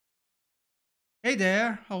Hey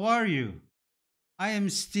there, how are you? I am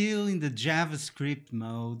still in the JavaScript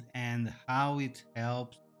mode and how it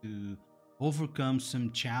helps to overcome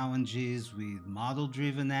some challenges with model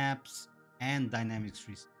driven apps and Dynamics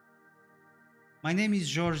 365. My name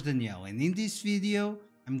is Jorge Daniel, and in this video,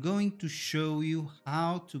 I'm going to show you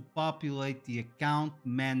how to populate the account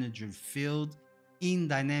manager field in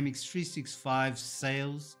Dynamics 365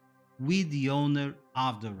 sales with the owner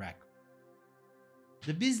of the record.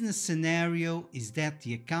 The business scenario is that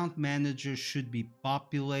the account manager should be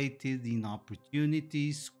populated in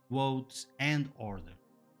opportunities, quotes, and order.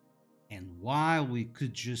 And while we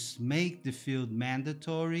could just make the field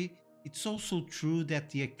mandatory, it's also true that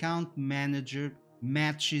the account manager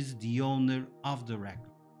matches the owner of the record.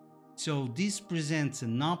 So this presents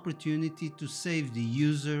an opportunity to save the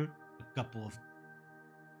user a couple of.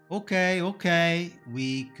 Okay,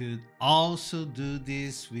 we could also do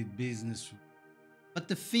this with business. But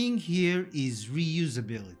the thing here is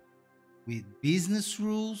reusability. With business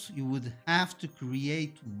rules, you would have to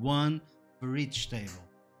create one for each table: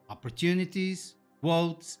 opportunities,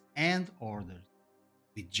 quotes, and orders.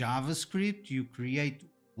 With JavaScript, you create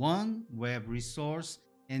one web resource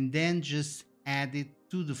and then just add it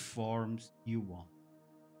to the forms you want.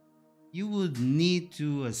 You would need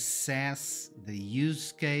to assess the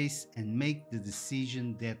use case and make the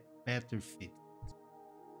decision that better fits.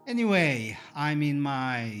 Anyway, I'm in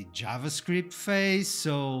my JavaScript phase,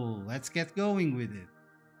 so let's get going with it.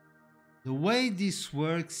 The way this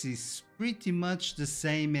works is pretty much the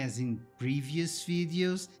same as in previous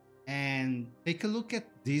videos, and take a look at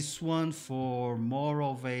this one for more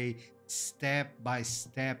of a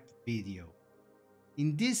step-by-step video.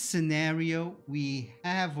 In this scenario, we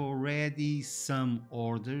have already some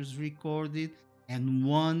orders recorded and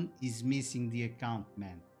one is missing the account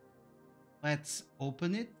manager. Let's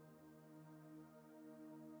open it.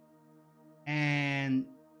 And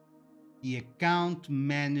the account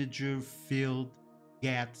manager field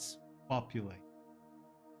gets populated.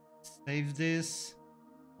 Save this,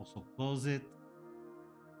 also close it.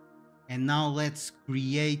 And now let's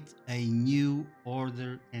create a new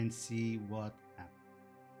order and see what happens.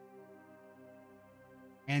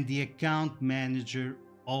 And the account manager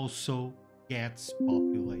also gets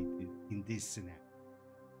populated in this scenario.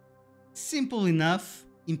 Simple enough.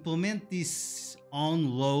 Implement this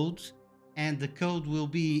on load and the code will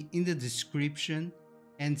be in the description.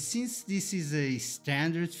 And since this is a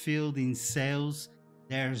standard field in sales,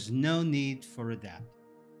 there's no need for adapt.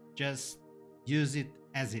 Just use it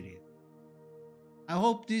as it is. I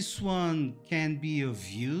hope this one can be of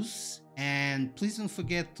use, and please don't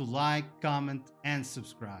forget to like, comment, and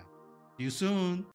subscribe. See you soon.